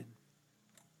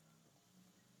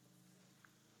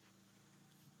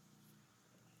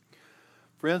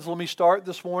Friends, let me start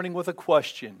this morning with a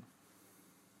question.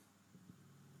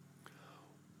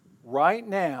 Right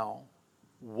now,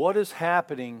 what is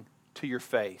happening to your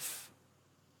faith?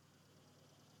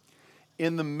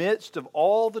 In the midst of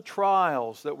all the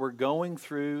trials that we're going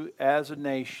through as a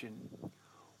nation,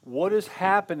 what is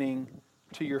happening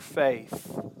to your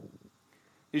faith?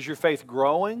 Is your faith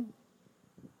growing?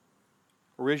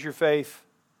 Or is your faith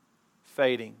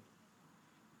fading?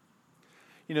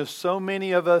 You know, so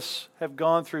many of us have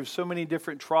gone through so many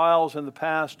different trials in the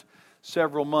past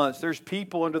several months. There's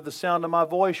people under the sound of my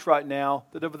voice right now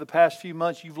that over the past few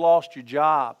months you've lost your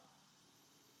job.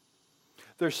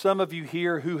 There's some of you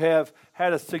here who have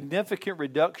had a significant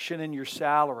reduction in your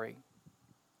salary.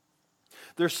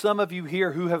 There's some of you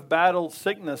here who have battled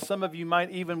sickness. Some of you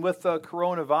might even with the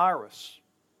coronavirus.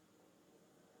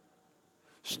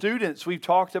 Students, we've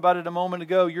talked about it a moment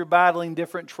ago, you're battling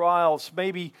different trials.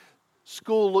 Maybe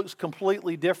school looks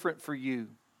completely different for you.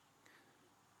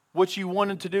 What you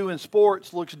wanted to do in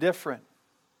sports looks different.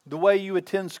 The way you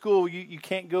attend school, you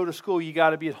can't go to school. You got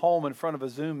to be at home in front of a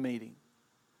Zoom meeting.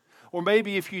 Or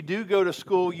maybe if you do go to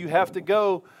school, you have to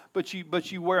go, but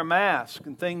you wear a mask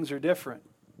and things are different.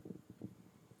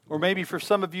 Or maybe for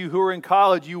some of you who are in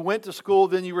college, you went to school,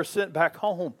 then you were sent back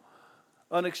home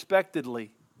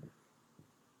unexpectedly.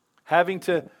 Having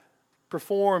to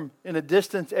perform in a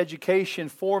distance education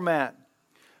format.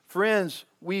 Friends,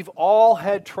 we've all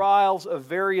had trials of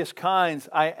various kinds.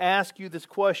 I ask you this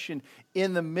question.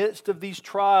 In the midst of these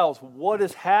trials, what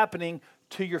is happening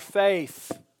to your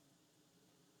faith?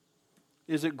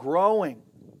 Is it growing?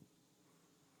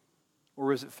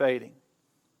 Or is it fading?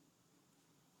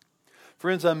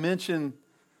 Friends, I mention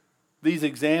these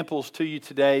examples to you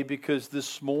today because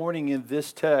this morning in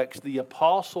this text, the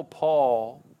Apostle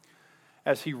Paul,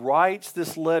 as he writes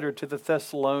this letter to the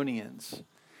Thessalonians,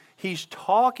 he's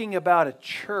talking about a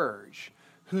church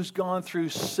who's gone through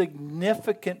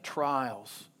significant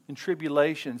trials and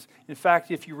tribulations. In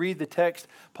fact, if you read the text,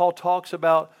 Paul talks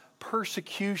about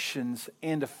persecutions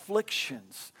and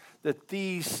afflictions that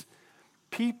these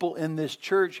people in this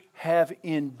church have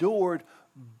endured.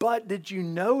 But did you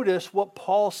notice what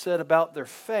Paul said about their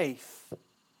faith?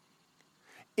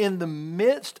 In the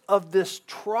midst of this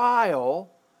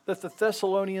trial that the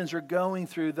Thessalonians are going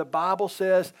through, the Bible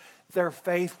says their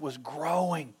faith was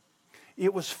growing.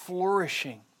 It was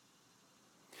flourishing.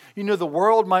 You know, the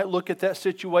world might look at that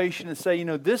situation and say, you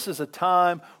know, this is a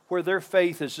time where their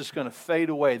faith is just going to fade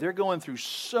away. They're going through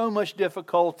so much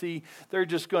difficulty, they're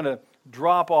just going to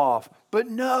drop off. But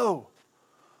no,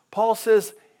 Paul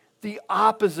says the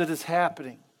opposite is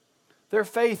happening. Their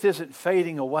faith isn't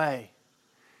fading away.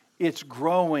 It's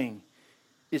growing.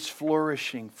 It's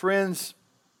flourishing. Friends,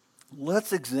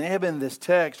 let's examine this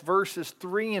text, verses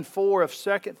 3 and 4 of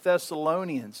 2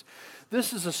 Thessalonians.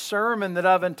 This is a sermon that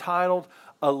I've entitled,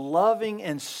 A Loving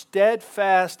and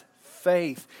Steadfast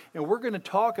Faith. And we're going to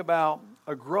talk about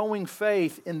a growing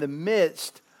faith in the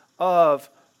midst of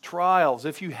trials.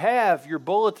 If you have your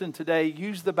bulletin today,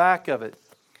 use the back of it.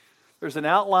 There's an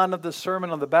outline of the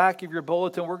sermon on the back of your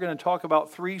bulletin. We're going to talk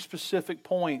about 3 specific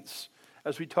points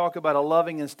as we talk about a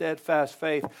loving and steadfast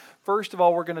faith. First of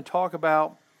all, we're going to talk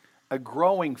about a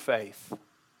growing faith.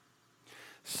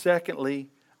 Secondly,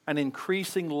 an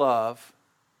increasing love.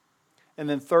 And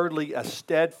then thirdly, a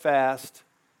steadfast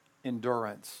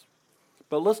endurance.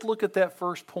 But let's look at that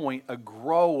first point, a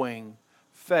growing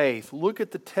faith. Look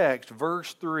at the text,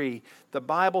 verse 3. The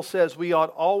Bible says we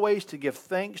ought always to give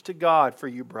thanks to God for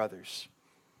you, brothers,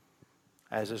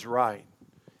 as is right,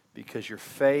 because your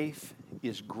faith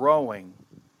is growing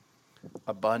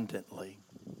abundantly.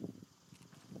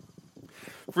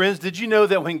 Friends, did you know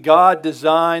that when God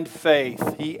designed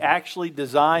faith, He actually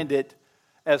designed it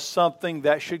as something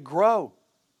that should grow?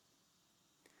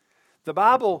 The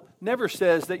Bible never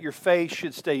says that your faith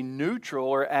should stay neutral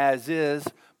or as is,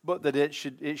 but that it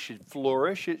should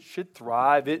flourish, it should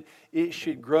thrive, it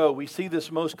should grow. We see this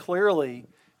most clearly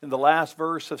in the last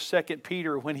verse of 2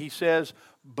 Peter when he says,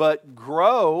 but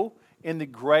grow in the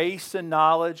grace and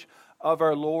knowledge of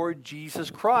our Lord Jesus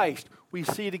Christ. We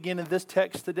see it again in this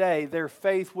text today. Their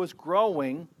faith was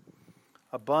growing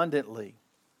abundantly.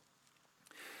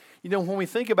 You know, when we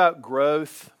think about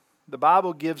growth, the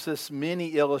Bible gives us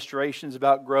many illustrations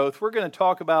about growth. We're going to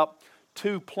talk about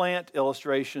 2 plant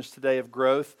illustrations today of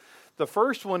growth. The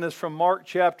first one is from Mark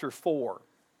chapter 4.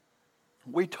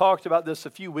 We talked about this a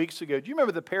few weeks ago. Do you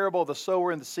remember the parable of the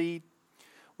sower and the seed?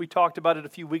 We talked about it a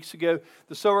few weeks ago.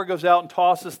 The sower goes out and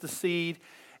tosses the seed,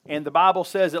 and the Bible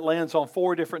says it lands on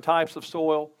 4 different types of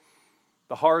soil: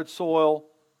 the hard soil,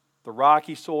 the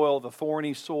rocky soil, the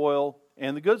thorny soil,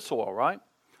 and the good soil, right?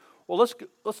 Well,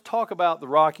 let's talk about the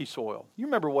rocky soil. You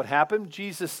remember what happened?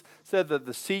 Jesus said that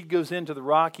the seed goes into the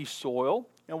rocky soil.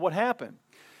 And what happened?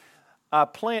 A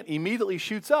plant immediately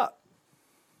shoots up.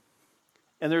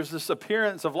 And there's this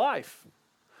appearance of life.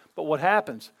 But what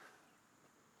happens?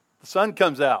 The sun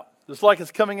comes out, just like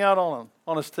it's coming out on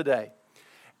us today.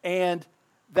 And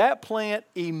that plant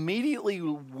immediately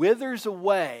withers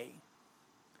away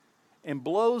and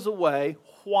blows away.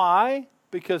 Why?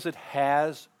 Because it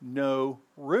has no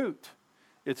root.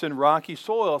 It's in rocky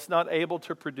soil. It's not able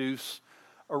to produce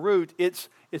a root. It's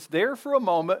there for a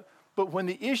moment, but when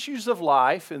the issues of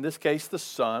life, in this case the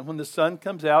sun, when the sun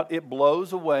comes out, it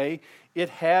blows away. It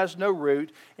has no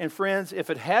root. And friends, if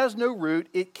it has no root,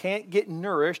 it can't get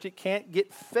nourished. It can't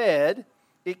get fed.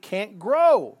 It can't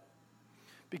grow.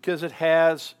 Because it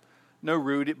has no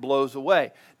root, it blows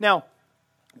away. Now,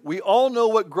 we all know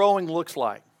what growing looks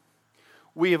like.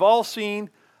 We have all seen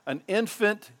an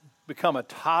infant become a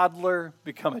toddler,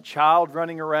 become a child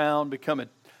running around, become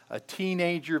a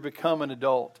teenager, become an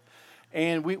adult.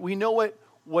 And we know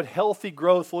what healthy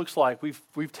growth looks like.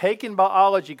 We've taken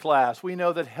biology class. We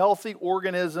know that healthy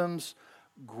organisms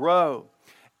grow.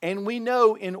 And we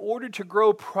know in order to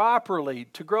grow properly,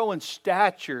 to grow in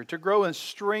stature, to grow in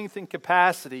strength and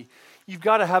capacity, you've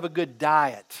got to have a good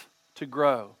diet to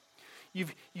grow. You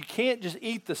can't just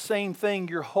eat the same thing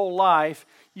your whole life.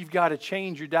 You've got to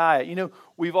change your diet. You know,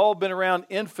 we've all been around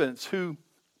infants who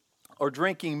are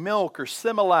drinking milk or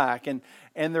Similac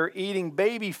and they're eating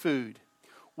baby food.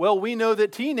 Well, we know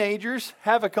that teenagers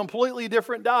have a completely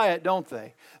different diet, don't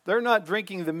they? They're not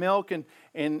drinking the milk and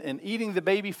eating the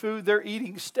baby food. They're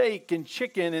eating steak and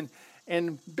chicken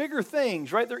and bigger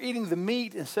things, right? They're eating the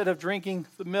meat instead of drinking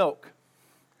the milk.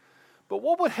 But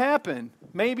what would happen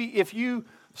maybe if you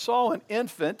saw an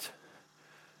infant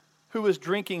who was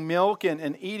drinking milk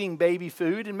and eating baby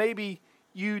food, and maybe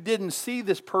you didn't see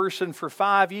this person for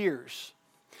 5 years.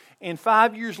 And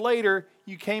 5 years later,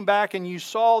 you came back and you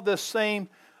saw this same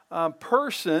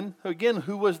person, again,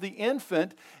 who was the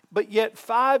infant, but yet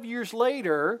 5 years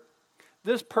later,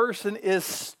 this person is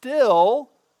still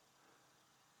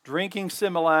drinking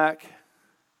Similac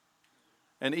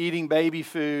and eating baby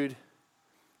food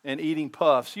and eating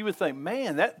puffs. You would think,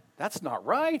 man, that's not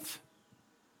right.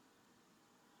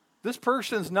 This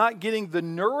person's not getting the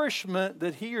nourishment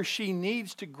that he or she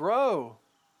needs to grow.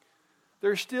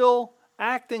 They're still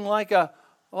acting like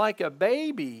a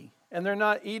baby, and they're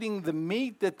not eating the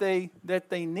meat that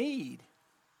they need.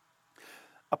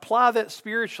 Apply that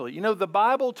spiritually. You know, the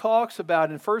Bible talks about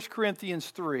in 1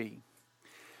 Corinthians 3,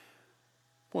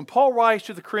 when Paul writes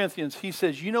to the Corinthians, he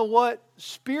says, you know what?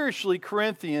 Spiritually,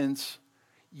 Corinthians,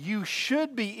 you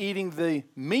should be eating the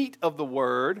meat of the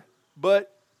Word,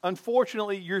 but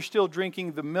unfortunately, you're still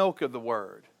drinking the milk of the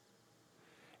Word.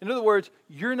 In other words,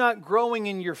 you're not growing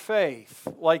in your faith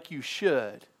like you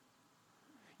should.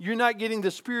 You're not getting the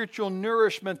spiritual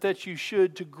nourishment that you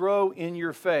should to grow in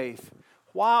your faith.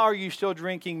 Why are you still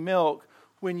drinking milk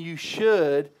when you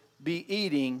should be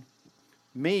eating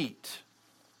meat?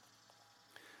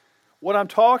 What I'm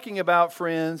talking about,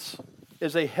 friends,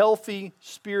 is a healthy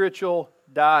spiritual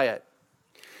diet.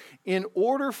 In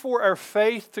order for our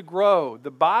faith to grow,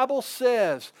 the Bible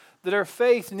says that our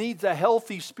faith needs a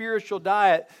healthy spiritual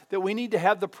diet, that we need to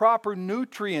have the proper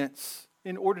nutrients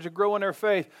in order to grow in our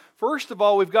faith. First of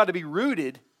all, we've got to be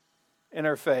rooted in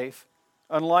our faith,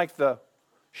 unlike the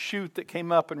shoot that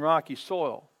came up in rocky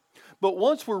soil. But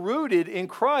once we're rooted in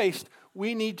Christ,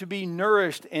 we need to be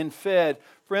nourished and fed.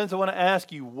 Friends, I want to ask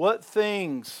you, what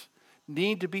things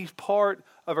need to be part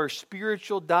of our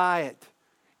spiritual diet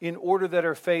in order that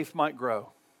our faith might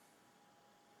grow?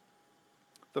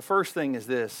 The first thing is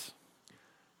this,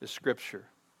 is Scripture.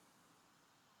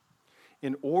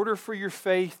 In order for your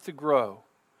faith to grow,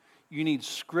 you need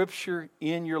Scripture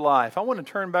in your life. I want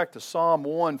to turn back to Psalm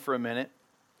 1 for a minute.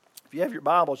 If you have your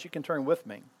Bibles, you can turn with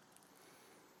me.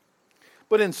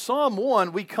 But in Psalm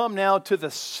 1, we come now to the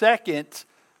second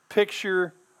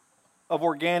picture of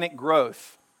organic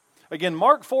growth. Again,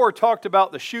 Mark 4 talked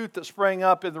about the shoot that sprang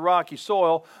up in the rocky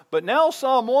soil, but now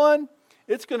Psalm 1,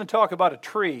 it's going to talk about a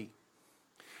tree.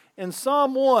 In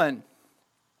Psalm 1,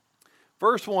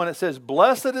 verse 1, it says,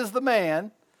 "Blessed is the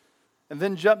man," and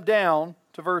then jump down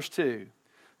to verse 2,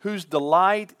 "whose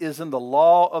delight is in the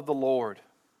law of the Lord,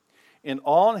 and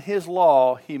on his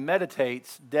law he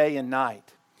meditates day and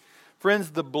night."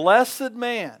 Friends, the blessed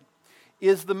man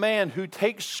is the man who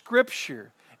takes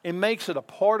Scripture and makes it a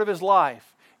part of his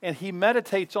life, and he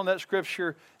meditates on that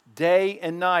Scripture day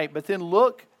and night. But then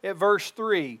look at verse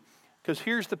 3, because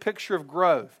here's the picture of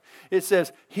growth. It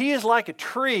says, "He is like a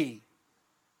tree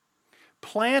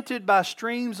planted by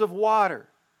streams of water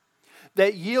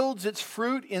that yields its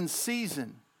fruit in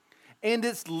season, and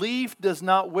its leaf does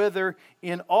not wither.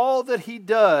 In all that he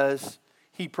does,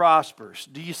 he prospers.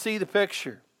 Do you see the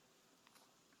picture?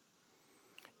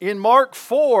 In Mark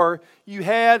 4, you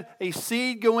had a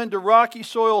seed go into rocky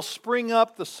soil, spring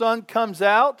up, the sun comes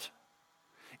out.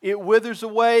 It withers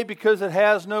away because it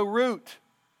has no root.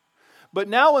 But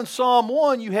now in Psalm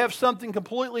 1, you have something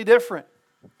completely different.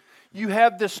 You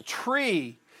have this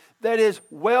tree that is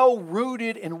well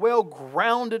rooted and well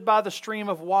grounded by the stream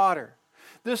of water.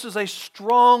 This is a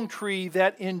strong tree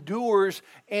that endures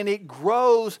and it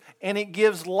grows and it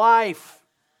gives life.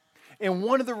 And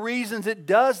one of the reasons it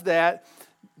does that,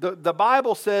 the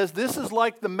Bible says this is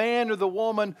like the man or the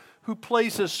woman who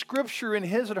places Scripture in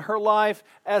his or her life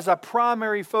as a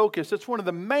primary focus. It's one of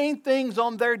the main things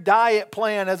on their diet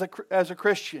plan as a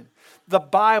Christian. The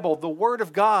Bible, the Word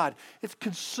of God, it's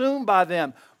consumed by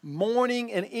them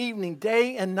morning and evening,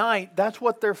 day and night. That's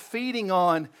what they're feeding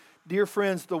on, dear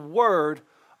friends, the Word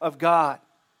of God.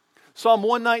 Psalm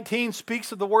 119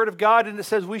 speaks of the Word of God, and it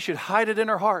says we should hide it in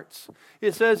our hearts.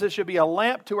 It says it should be a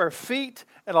lamp to our feet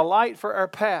and a light for our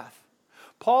path.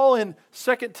 Paul in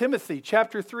 2 Timothy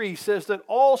chapter 3 says that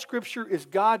all Scripture is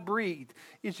God-breathed.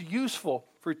 It's useful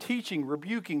for teaching,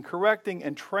 rebuking, correcting,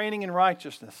 and training in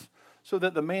righteousness, so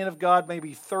that the man of God may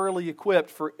be thoroughly equipped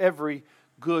for every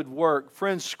good work.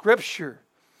 Friends, Scripture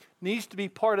needs to be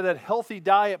part of that healthy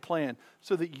diet plan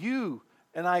so that you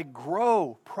and I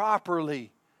grow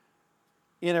properly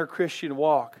in our Christian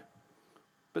walk.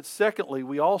 But secondly,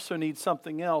 we also need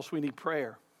something else. We need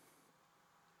prayer.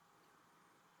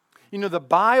 You know, the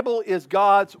Bible is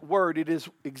God's Word. It is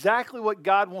exactly what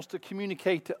God wants to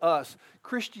communicate to us.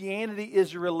 Christianity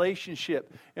is a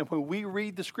relationship. And when we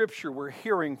read the Scripture, we're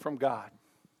hearing from God.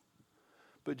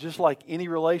 But just like any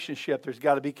relationship, there's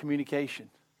got to be communication.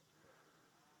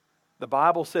 The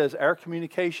Bible says our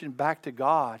communication back to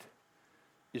God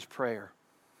is prayer.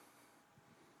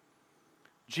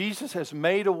 Jesus has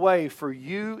made a way for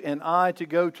you and I to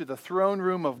go to the throne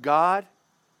room of God.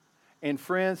 And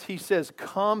friends, He says,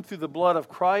 come through the blood of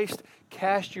Christ,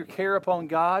 cast your care upon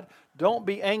God. Don't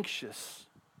be anxious,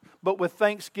 but with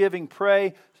thanksgiving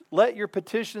pray. Let your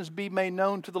petitions be made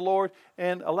known to the Lord,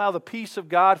 and allow the peace of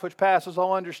God, which passes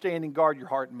all understanding, guard your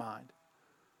heart and mind.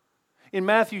 In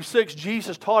Matthew 6,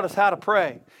 Jesus taught us how to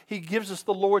pray. He gives us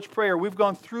the Lord's Prayer. We've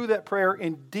gone through that prayer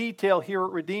in detail here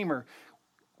at Redeemer.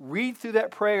 Read through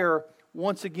that prayer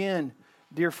once again,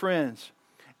 dear friends.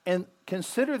 And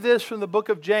consider this from the book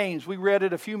of James. We read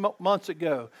it a few months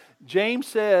ago. James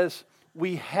says,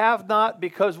 we have not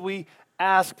because we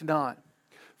ask not.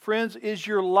 Friends, is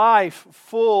your life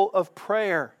full of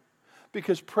prayer?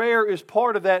 Because prayer is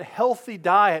part of that healthy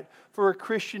diet for a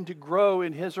Christian to grow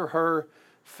in his or her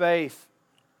faith.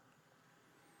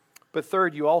 But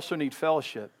third, you also need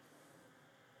fellowship.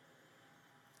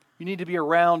 You need to be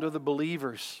around other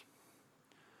believers.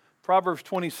 Proverbs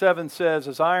 27 says,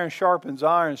 as iron sharpens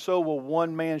iron, so will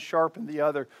one man sharpen the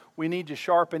other. We need to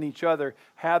sharpen each other,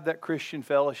 have that Christian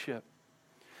fellowship.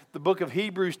 The book of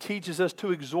Hebrews teaches us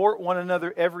to exhort one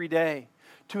another every day,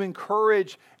 to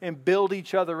encourage and build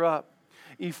each other up.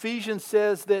 Ephesians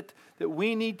says that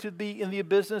we need to be in the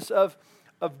business of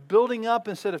building up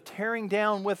instead of tearing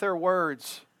down with our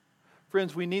words.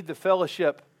 Friends, we need the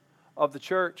fellowship of the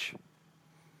church.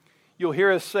 You'll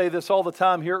hear us say this all the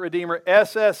time here at Redeemer,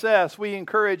 SSS. We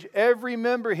encourage every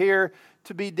member here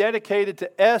to be dedicated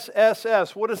to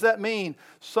SSS. What does that mean?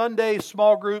 Sundays,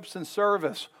 small groups, and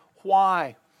service.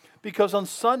 Why? Because on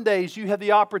Sundays, you have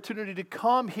the opportunity to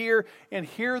come here and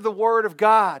hear the Word of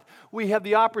God. We have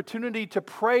the opportunity to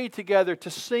pray together, to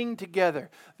sing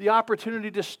together, the opportunity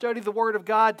to study the Word of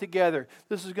God together.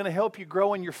 This is going to help you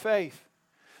grow in your faith.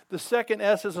 The second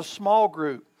S is a small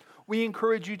group. We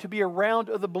encourage you to be around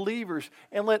other believers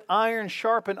and let iron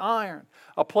sharpen iron,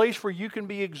 a place where you can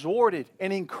be exhorted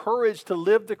and encouraged to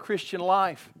live the Christian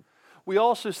life. We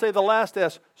also say the last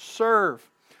S, serve.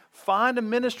 Find a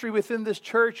ministry within this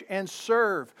church and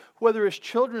serve, whether it's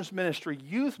children's ministry,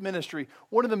 youth ministry,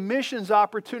 one of the missions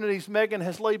opportunities Megan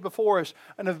has laid before us,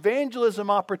 an evangelism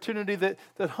opportunity that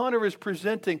Hunter is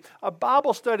presenting, a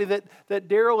Bible study that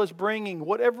Daryl is bringing,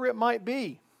 whatever it might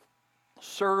be.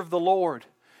 Serve the Lord.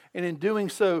 And in doing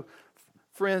so,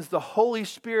 friends, the Holy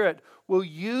Spirit will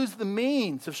use the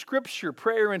means of Scripture,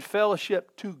 prayer, and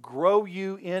fellowship to grow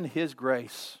you in His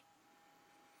grace.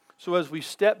 So as we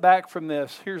step back from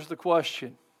this, here's the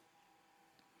question.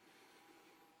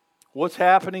 What's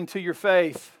happening to your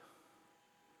faith?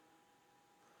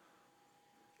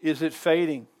 Is it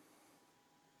fading?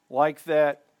 Like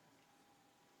that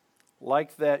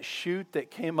shoot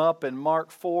that came up in Mark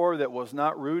 4 that was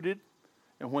not rooted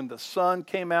and when the sun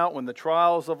came out, when the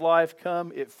trials of life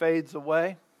come, it fades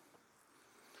away?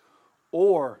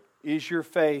 Or is your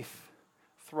faith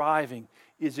thriving?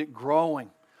 Is it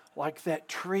growing like that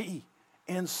tree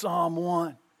in Psalm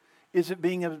 1? Is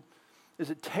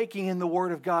it taking in the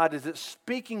Word of God? Is it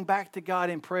speaking back to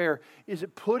God in prayer? Is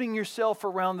it putting yourself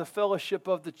around the fellowship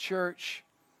of the church?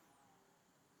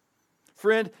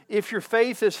 Friend, if your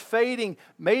faith is fading,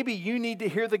 maybe you need to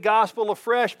hear the gospel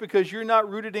afresh because you're not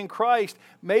rooted in Christ.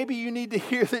 Maybe you need to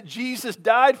hear that Jesus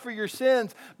died for your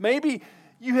sins. Maybe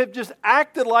you have just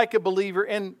acted like a believer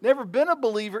and never been a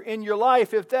believer in your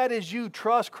life. If that is you,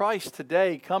 trust Christ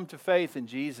today. Come to faith in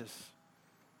Jesus.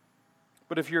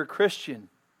 But if you're a Christian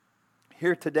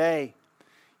here today,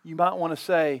 you might want to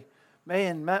say,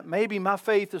 man, maybe my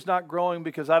faith is not growing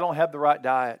because I don't have the right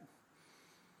diet.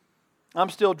 I'm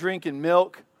still drinking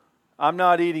milk. I'm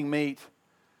not eating meat.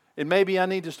 And maybe I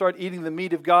need to start eating the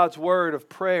meat of God's Word, of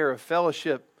prayer, of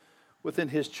fellowship within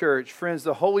His church. Friends,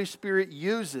 the Holy Spirit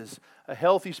uses a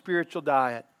healthy spiritual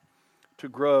diet to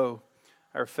grow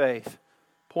our faith.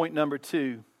 Point number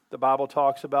 2, the Bible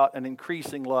talks about an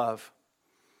increasing love.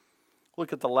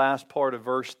 Look at the last part of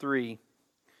verse 3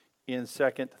 in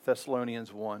 2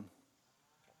 Thessalonians 1.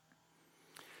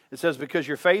 It says, because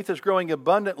your faith is growing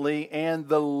abundantly and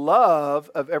the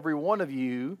love of every one of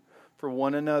you for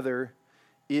one another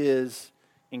is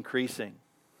increasing.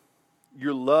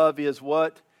 Your love is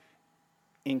what?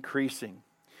 Increasing.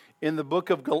 In the book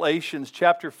of Galatians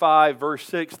chapter 5 verse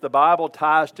 6, the Bible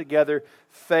ties together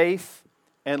faith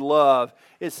and love.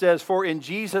 It says, for in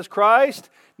Jesus Christ,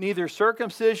 neither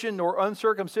circumcision nor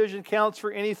uncircumcision counts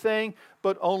for anything,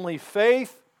 but only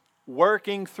faith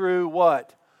working through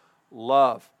what?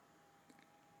 Love.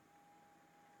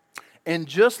 And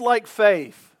just like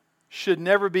faith should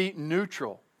never be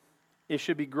neutral, it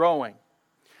should be growing.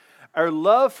 Our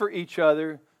love for each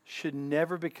other should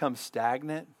never become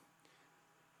stagnant.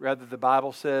 Rather, the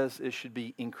Bible says it should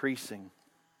be increasing.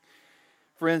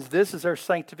 Friends, this is our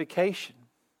sanctification.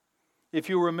 If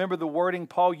you remember the wording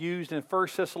Paul used in 1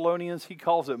 Thessalonians, he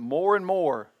calls it more and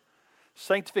more.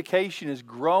 Sanctification is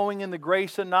growing in the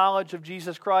grace and knowledge of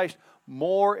Jesus Christ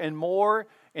more and more,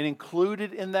 and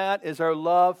included in that is our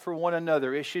love for one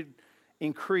another. It should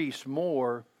increase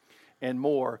more and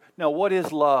more. Now, what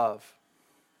is love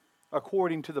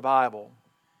according to the Bible?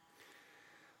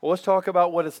 Well, let's talk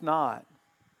about what it's not.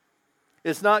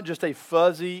 It's not just a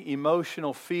fuzzy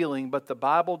emotional feeling, but the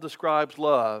Bible describes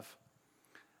love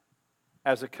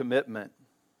as a commitment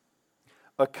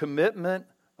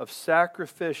of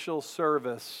sacrificial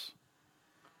service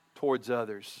towards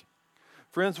others.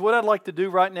 Friends, what I'd like to do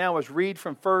right now is read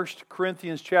from 1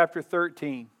 Corinthians chapter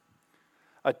 13,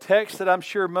 a text that I'm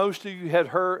sure most of you have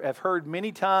heard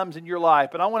many times in your life.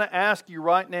 But I want to ask you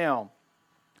right now,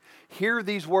 hear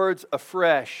these words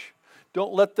afresh.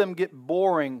 Don't let them get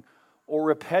boring or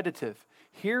repetitive.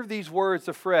 Hear these words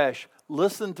afresh.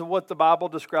 Listen to what the Bible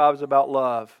describes about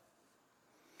love.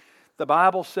 The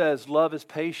Bible says love is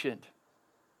patient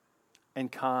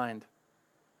and kind.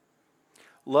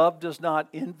 Love does not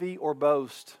envy or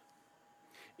boast.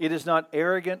 It is not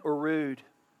arrogant or rude.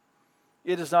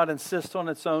 It does not insist on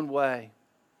its own way.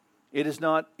 It is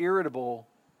not irritable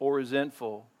or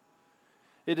resentful.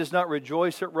 It does not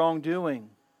rejoice at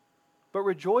wrongdoing, but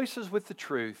rejoices with the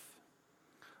truth.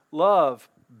 Love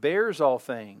bears all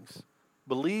things,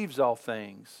 believes all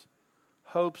things,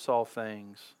 hopes all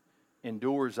things,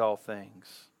 endures all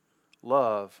things.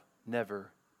 Love never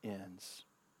ends.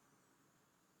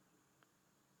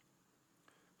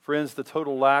 Friends, the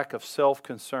total lack of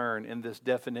self-concern in this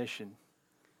definition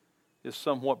is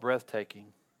somewhat breathtaking.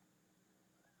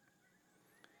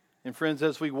 And friends,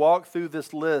 as we walk through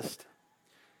this list,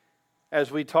 as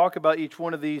we talk about each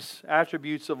one of these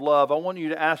attributes of love, I want you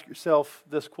to ask yourself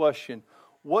this question.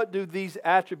 What do these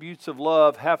attributes of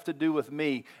love have to do with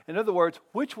me? In other words,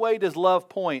 which way does love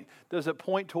point? Does it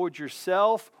point towards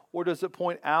yourself or does it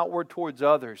point outward towards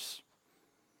others?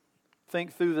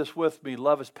 Think through this with me.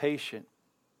 Love is patient.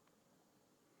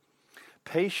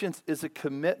 Patience is a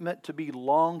commitment to be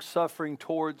long-suffering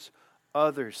towards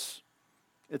others.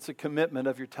 It's a commitment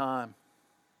of your time.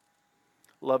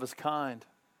 Love is kind.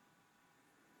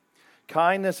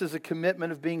 Kindness is a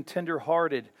commitment of being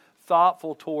tender-hearted,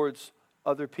 thoughtful towards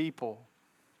other people.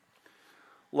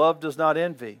 Love does not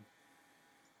envy.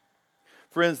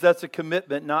 Friends, that's a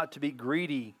commitment not to be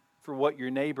greedy for what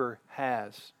your neighbor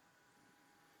has.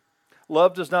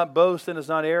 Love does not boast and is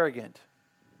not arrogant.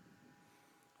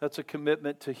 That's a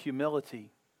commitment to humility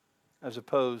as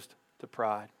opposed to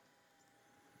pride.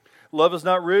 Love is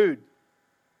not rude.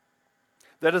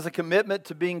 That is a commitment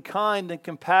to being kind and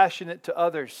compassionate to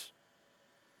others.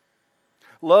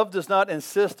 Love does not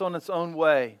insist on its own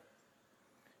way.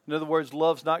 In other words,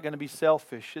 love's not going to be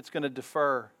selfish. It's going to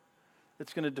defer.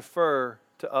 It's going to defer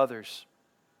to others.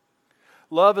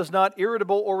 Love is not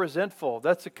irritable or resentful.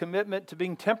 That's a commitment to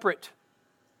being temperate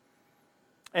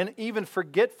and even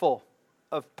forgetful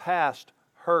of past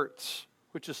hurts,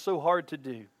 which is so hard to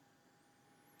do.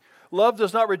 Love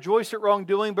does not rejoice at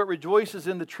wrongdoing, but rejoices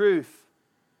in the truth.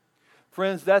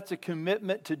 Friends, that's a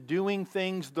commitment to doing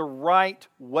things the right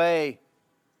way.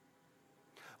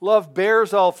 Love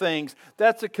bears all things.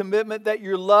 That's a commitment that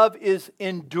your love is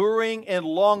enduring and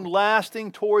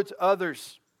long-lasting towards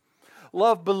others.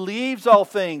 Love believes all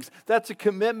things. That's a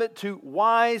commitment to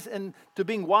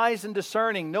being wise and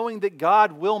discerning, knowing that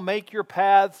God will make your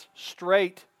paths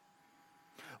straight.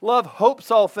 Love hopes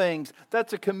all things.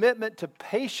 That's a commitment to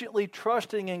patiently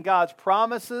trusting in God's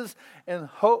promises, and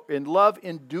love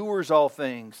endures all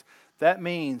things. That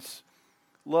means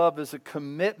love is a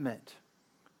commitment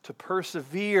to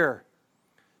persevere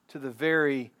to the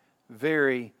very,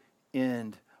 very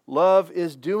end. Love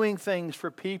is doing things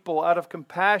for people out of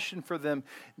compassion for them,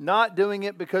 not doing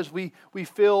it because we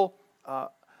feel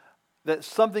that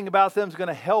something about them is going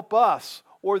to help us,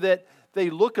 or that they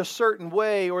look a certain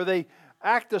way, or they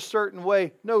act a certain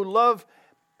way. No,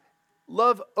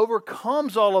 love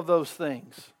overcomes all of those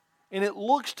things, and it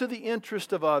looks to the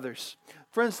interest of others.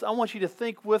 Friends, I want you to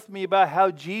think with me about how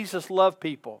Jesus loved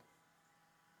people.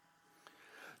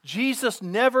 Jesus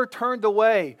never turned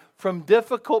away from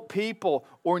difficult people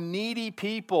or needy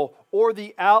people or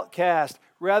the outcast.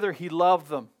 Rather, He loved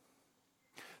them.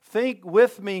 Think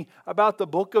with me about the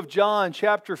book of John,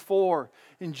 chapter 4.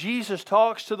 And Jesus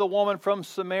talks to the woman from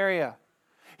Samaria.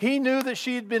 He knew that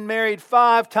she had been married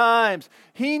 5 times.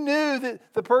 He knew that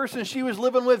the person she was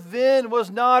living with then was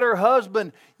not her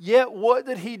husband. Yet what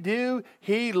did He do?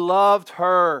 He loved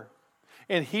her.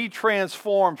 And He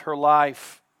transformed her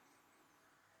life.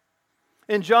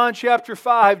 In John chapter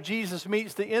 5, Jesus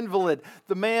meets the invalid,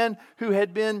 the man who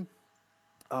had been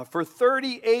for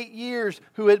 38 years,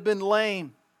 who had been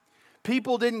lame.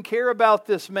 People didn't care about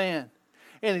this man.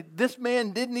 And this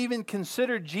man didn't even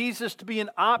consider Jesus to be an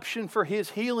option for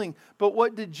his healing. But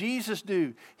what did Jesus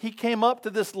do? He came up to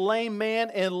this lame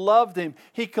man and loved him.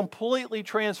 He completely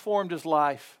transformed his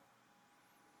life.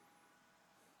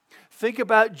 Think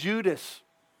about Judas,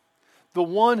 the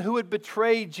one who had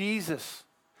betrayed Jesus.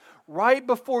 Right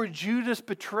before Judas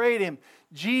betrayed Him,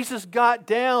 Jesus got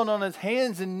down on His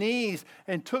hands and knees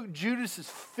and took Judas's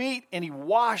feet and He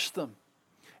washed them.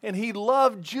 And He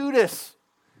loved Judas,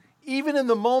 even in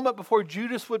the moment before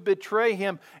Judas would betray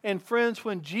Him. And friends,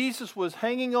 when Jesus was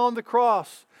hanging on the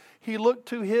cross, He looked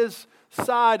to His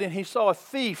side and He saw a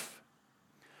thief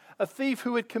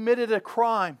who had committed a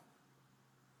crime.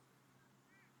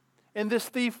 And this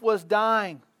thief was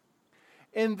dying.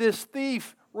 And this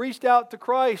thief reached out to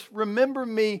Christ, "Remember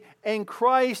me." And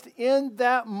Christ, in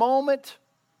that moment,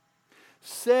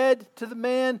 said to the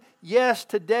man, "Yes,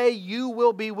 today you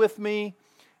will be with me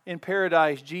in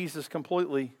paradise." Jesus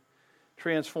completely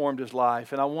transformed his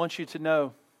life. And I want you to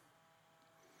know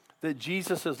that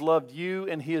Jesus has loved you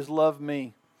and He has loved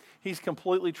me. He's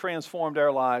completely transformed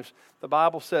our lives. The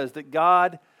Bible says that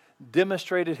God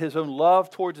demonstrated His own love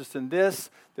towards us in this,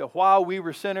 that while we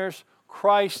were sinners,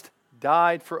 Christ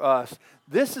died for us.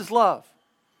 This is love.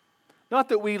 Not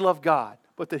that we love God,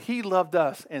 but that He loved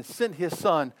us and sent His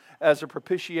Son as a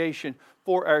propitiation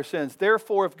for our sins.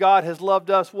 Therefore, if God has loved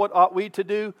us, what ought we to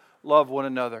do? Love one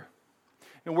another.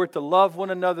 And we're to love one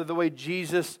another the way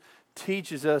Jesus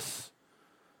teaches us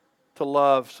to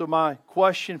love. So my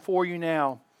question for you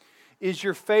now, is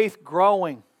your faith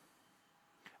growing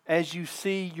as you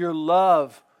see your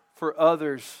love for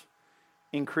others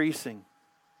increasing?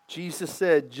 Jesus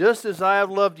said, "Just as I have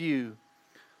loved you,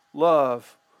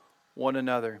 love one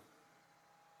another."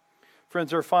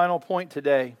 Friends, our final point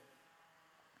today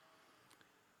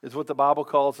is what the Bible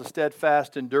calls a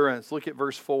steadfast endurance. Look at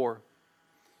verse 4.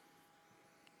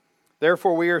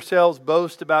 "Therefore we ourselves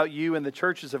boast about you in the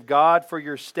churches of God for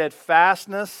your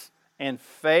steadfastness and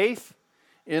faith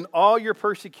in all your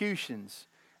persecutions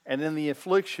and in the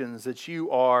afflictions that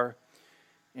you are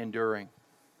enduring."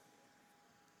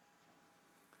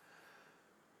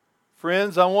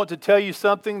 Friends, I want to tell you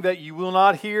something that you will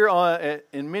not hear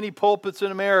in many pulpits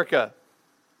in America.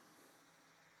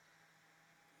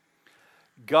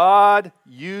 God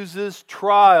uses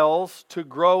trials to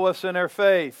grow us in our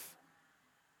faith.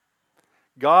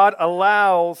 God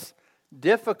allows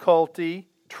difficulty,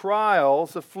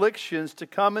 trials, afflictions to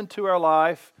come into our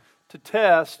life to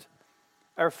test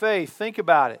our faith. Think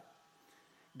about it.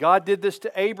 God did this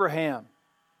to Abraham,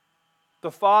 the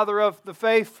father of the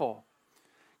faithful.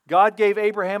 God gave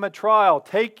Abraham a trial.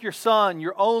 Take your son,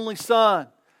 your only son.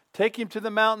 Take him to the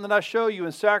mountain that I show you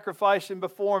and sacrifice him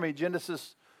before me.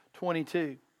 Genesis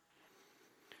 22.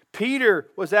 Peter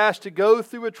was asked to go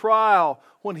through a trial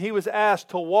when he was asked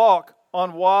to walk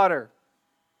on water.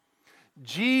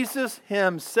 Jesus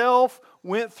himself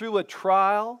went through a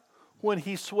trial when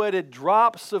he sweated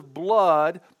drops of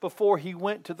blood before he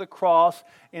went to the cross.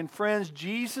 And friends,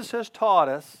 Jesus has taught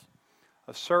us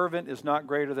a servant is not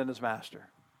greater than his master.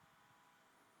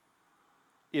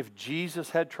 If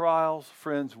Jesus had trials,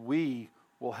 friends, we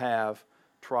will have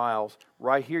trials.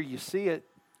 Right here you see it.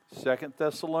 2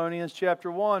 Thessalonians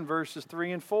chapter 1, verses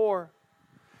 3 and 4.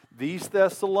 These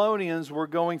Thessalonians were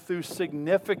going through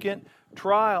significant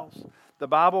trials. The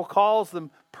Bible calls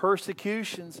them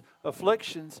persecutions,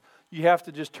 afflictions. You have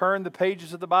to just turn the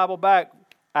pages of the Bible back.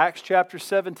 Acts chapter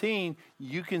 17,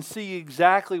 you can see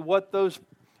exactly what those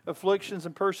afflictions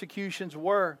and persecutions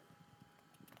were.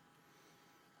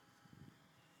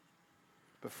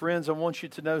 But friends, I want you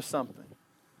to know something.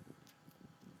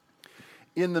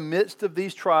 In the midst of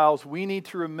these trials, we need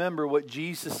to remember what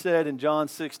Jesus said in John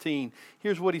 16.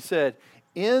 Here's what He said.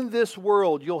 In this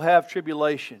world you'll have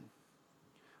tribulation,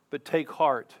 but take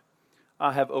heart.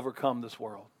 I have overcome this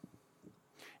world.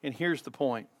 And here's the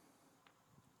point.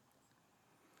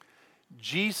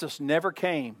 Jesus never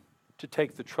came to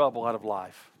take the trouble out of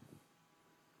life.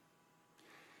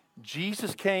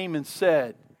 Jesus came and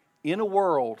said, in a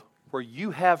world where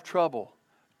you have trouble,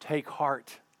 take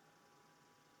heart,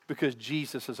 because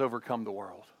Jesus has overcome the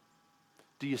world.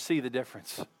 Do you see the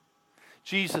difference?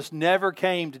 Jesus never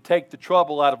came to take the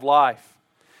trouble out of life.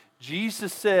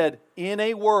 Jesus said, in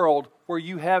a world where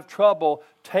you have trouble,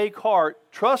 take heart.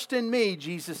 Trust in me,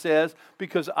 Jesus says,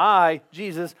 because I,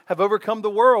 Jesus, have overcome the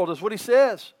world, is what He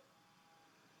says.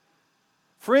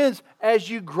 Friends, as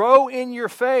you grow in your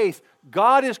faith,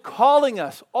 God is calling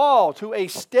us all to a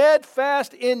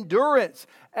steadfast endurance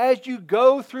as you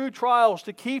go through trials,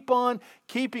 to keep on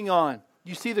keeping on.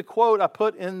 You see the quote I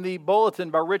put in the bulletin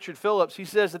by Richard Phillips. He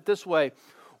says it this way.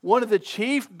 One of the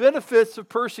chief benefits of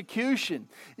persecution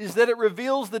is that it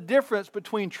reveals the difference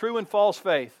between true and false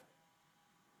faith.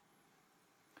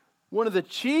 One of the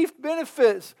chief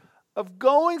benefits of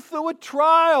going through a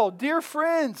trial, dear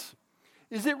friends,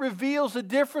 is it reveals the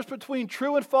difference between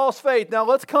true and false faith. Now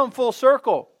let's come full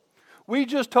circle. We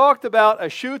just talked about a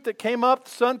shoot that came up,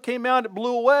 the sun came out, it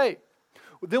blew away.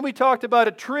 Then we talked about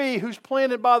a tree who's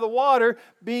planted by the water,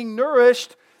 being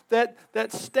nourished, that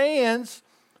stands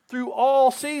through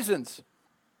all seasons.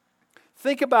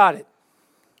 Think about it.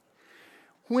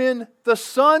 When the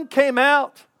sun came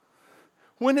out,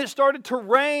 when it started to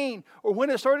rain, or when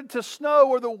it started to snow,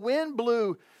 or the wind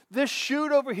blew, this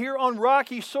shoot over here on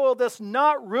rocky soil that's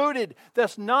not rooted,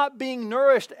 that's not being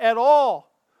nourished at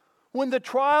all. When the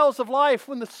trials of life,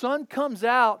 when the sun comes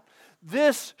out,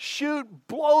 this shoot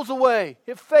blows away.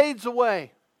 It fades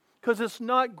away because it's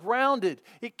not grounded.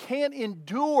 It can't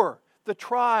endure the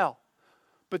trial.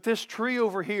 But this tree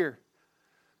over here,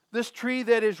 this tree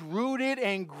that is rooted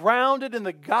and grounded in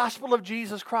the gospel of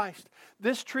Jesus Christ,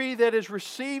 this tree that is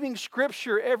receiving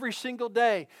Scripture every single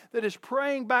day, that is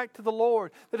praying back to the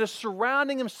Lord, that is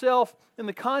surrounding himself in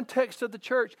the context of the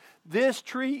church, this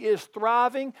tree is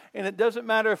thriving, and it doesn't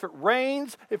matter if it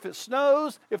rains, if it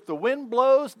snows, if the wind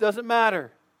blows, doesn't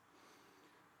matter.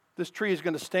 This tree is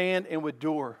going to stand and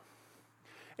endure.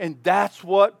 And that's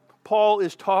what Paul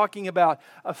is talking about,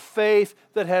 a faith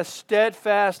that has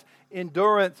steadfast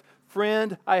endurance.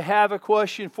 Friend, I have a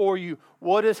question for you.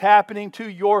 What is happening to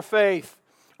your faith?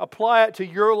 Apply it to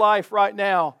your life right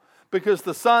now, because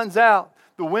the sun's out,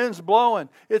 the wind's blowing,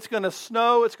 it's going to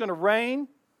snow, it's going to rain.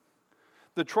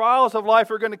 The trials of life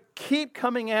are going to keep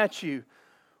coming at you.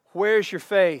 Where's your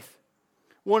faith?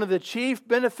 One of the chief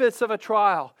benefits of a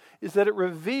trial is that it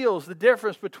reveals the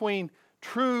difference between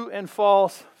true and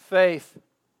false faith.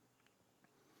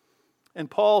 And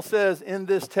Paul says in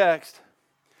this text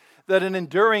that an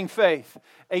enduring faith,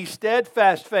 a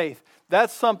steadfast faith,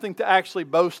 that's something to actually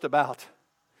boast about.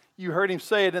 You heard him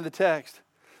say it in the text.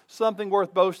 Something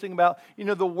worth boasting about. You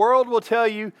know, the world will tell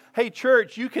you, hey,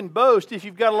 church, you can boast if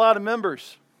you've got a lot of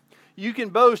members. You can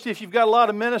boast if you've got a lot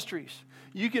of ministries.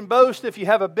 You can boast if you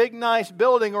have a big, nice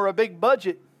building or a big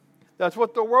budget. That's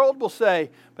what the world will say,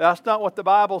 but that's not what the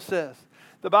Bible says.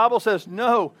 The Bible says,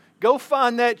 no, go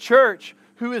find that church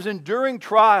who is enduring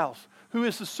trials, who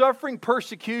is suffering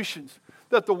persecutions,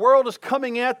 that the world is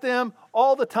coming at them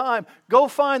all the time. Go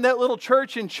find that little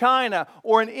church in China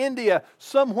or in India,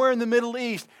 somewhere in the Middle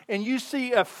East, and you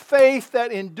see a faith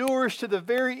that endures to the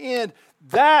very end.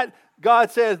 That,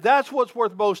 God says, that's what's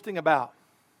worth boasting about.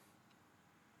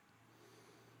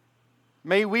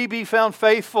 May we be found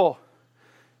faithful,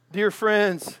 dear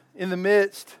friends, in the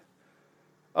midst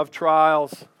of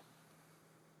trials.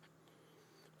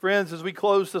 Friends, as we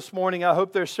close this morning, I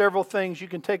hope there's several things you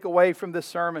can take away from this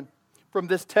sermon, from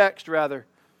this text rather.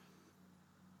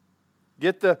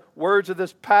 Get the words of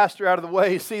this pastor out of the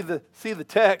way, see the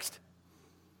text.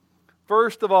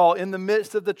 First of all, in the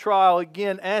midst of the trial,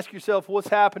 again, ask yourself what's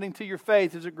happening to your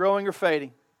faith. Is it growing or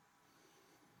fading?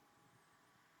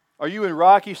 Are you in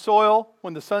rocky soil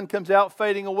when the sun comes out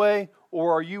fading away?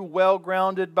 Or are you well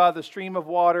grounded by the stream of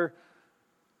water?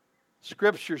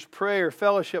 Scriptures, prayer,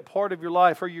 fellowship, part of your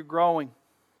life. Are you growing?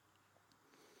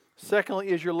 Secondly,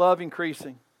 is your love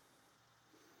increasing?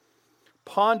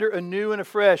 Ponder anew and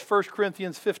afresh 1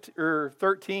 Corinthians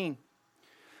 13.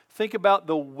 Think about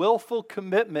the willful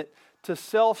commitment to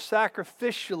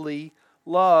self-sacrificially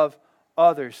love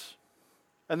others.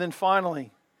 And then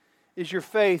finally, is your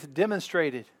faith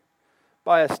demonstrated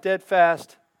by a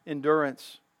steadfast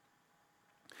endurance?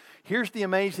 Here's the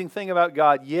amazing thing about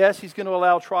God. Yes, He's going to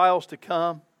allow trials to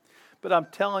come, but I'm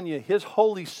telling you, His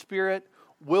Holy Spirit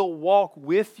will walk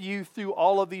with you through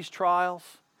all of these trials,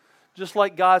 just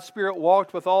like God's Spirit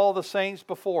walked with all the saints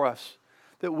before us.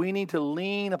 That we need to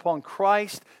lean upon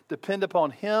Christ, depend upon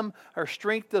Him. Our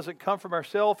strength doesn't come from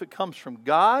ourselves, it comes from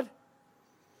God.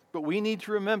 But we need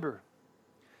to remember,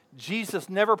 Jesus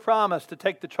never promised to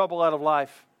take the trouble out of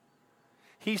life.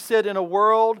 He said, in a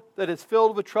world that is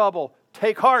filled with trouble,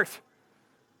 take heart,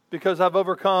 because I've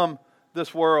overcome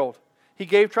this world. He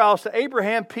gave trials to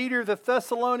Abraham, Peter, the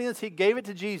Thessalonians. He gave it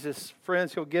to Jesus.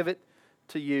 Friends, He'll give it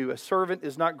to you. A servant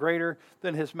is not greater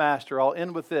than his master. I'll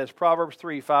end with this. Proverbs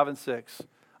 3, 5, and 6.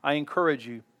 I encourage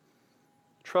you,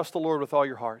 trust the Lord with all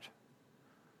your heart.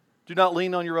 Do not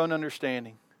lean on your own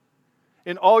understanding.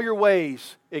 In all your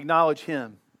ways, acknowledge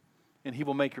Him, and He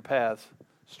will make your paths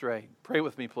straight. Pray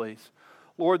with me, please.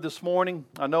 Lord, this morning,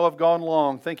 I know I've gone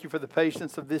long. Thank you for the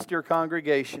patience of this dear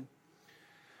congregation.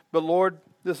 But Lord,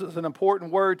 this is an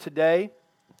important word today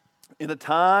in a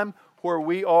time where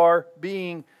we are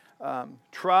being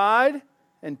tried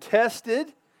and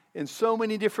tested in so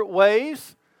many different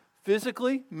ways,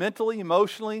 physically, mentally,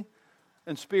 emotionally,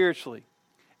 and spiritually.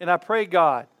 And I pray,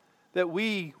 God, that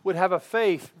we would have a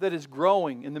faith that is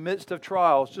growing in the midst of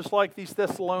trials, just like these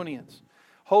Thessalonians.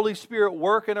 Holy Spirit,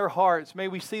 work in our hearts. May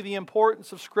we see the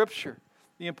importance of Scripture,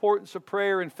 the importance of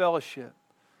prayer and fellowship,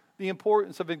 the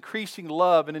importance of increasing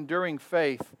love and enduring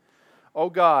faith. Oh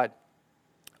God,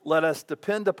 let us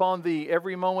depend upon Thee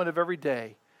every moment of every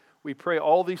day. We pray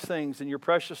all these things in Your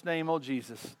precious name, O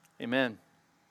Jesus. Amen.